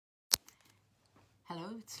Hello,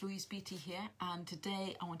 it's Louise Beattie here, and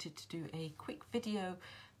today I wanted to do a quick video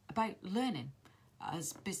about learning.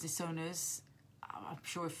 As business owners, I'm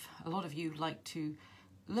sure if a lot of you like to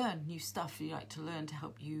learn new stuff, you like to learn to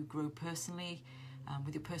help you grow personally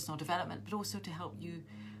with your personal development, but also to help you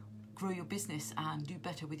grow your business and do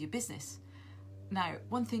better with your business. Now,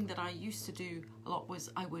 one thing that I used to do a lot was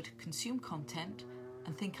I would consume content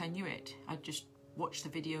and think I knew it. I'd just watch the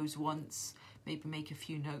videos once, maybe make a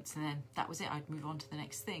few notes, and then that was it. I'd move on to the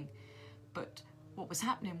next thing. But what was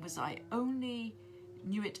happening was I only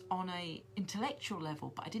knew it on a intellectual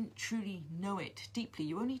level, but I didn't truly know it deeply.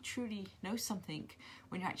 You only truly know something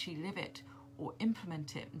when you actually live it or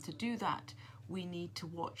implement it. And to do that, we need to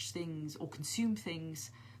watch things or consume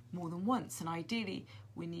things more than once. And ideally,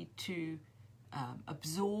 we need to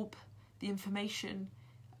absorb the information.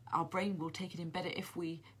 Our brain will take it in better if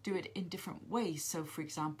we do it in different ways. So, for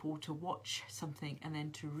example, to watch something and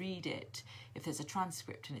then to read it, if there's a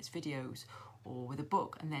transcript in its videos, or with a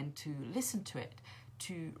book, and then to listen to it,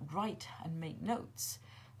 to write and make notes.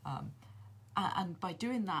 And by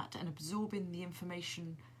doing that and absorbing the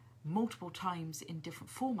information multiple times in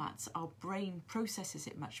different formats, our brain processes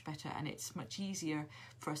it much better, and it's much easier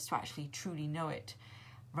for us to actually truly know it,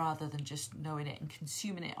 rather than just knowing it and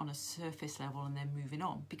consuming it on a surface level and then moving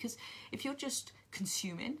on. Because if you're just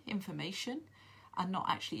consuming information and not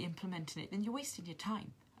actually implementing it, then you're wasting your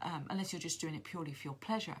time, unless you're just doing it purely for your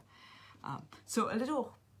pleasure. So a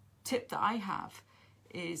little tip that I have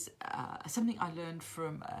is something I learned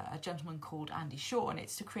from a gentleman called Andy Shaw, and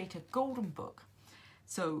it's to create a golden book.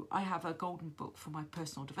 So I have a golden book for my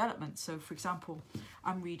personal development. So, for example,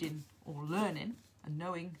 I'm reading or learning and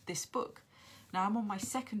knowing this book. Now I'm on my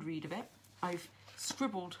second read of it. I've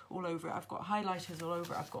scribbled all over it. I've got highlighters all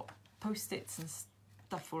over it. I've got post-its and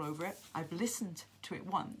stuff all over it. I've listened to it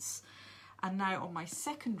once. And now on my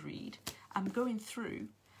second read, I'm going through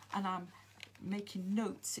and I'm making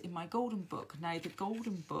notes in my golden book. Now the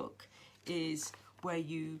golden book is where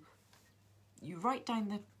you write down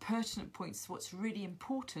the pertinent points, what's really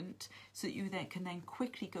important, so that you then can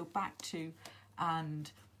quickly go back to and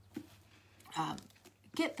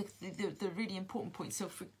get the really important points, so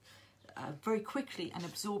for, very quickly, and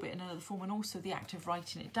absorb it in another form. And also the act of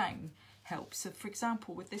writing it down helps. So, for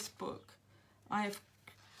example, with this book, I have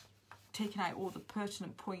taken out all the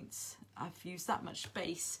pertinent points. I've used that much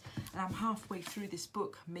space, and I'm halfway through this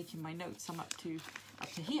book making my notes. I'm up to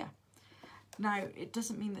here. Now, it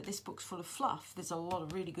doesn't mean that this book's full of fluff. There's a lot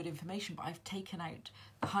of really good information, but I've taken out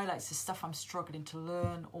the highlights, the stuff I'm struggling to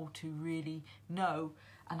learn or to really know,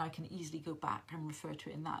 and I can easily go back and refer to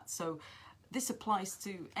it in that. So this applies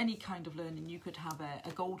to any kind of learning. You could have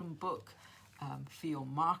a golden book for your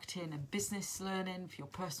marketing and business learning, for your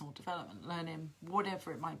personal development learning,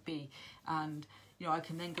 whatever it might be. And, I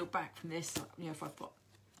can then go back from this, if I've got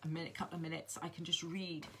couple of minutes, I can just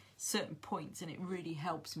read certain points, and it really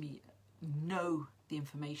helps me know the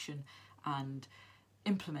information and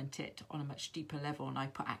implement it on a much deeper level. And I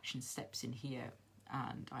put action steps in here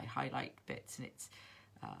and I highlight bits, and it's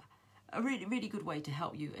a really, really good way to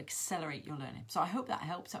help you accelerate your learning. So I hope that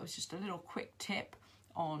helps. That was just a little quick tip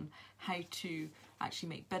on how to actually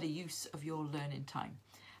make better use of your learning time.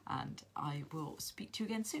 And I will speak to you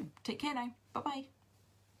again soon. Take care now. Bye-bye.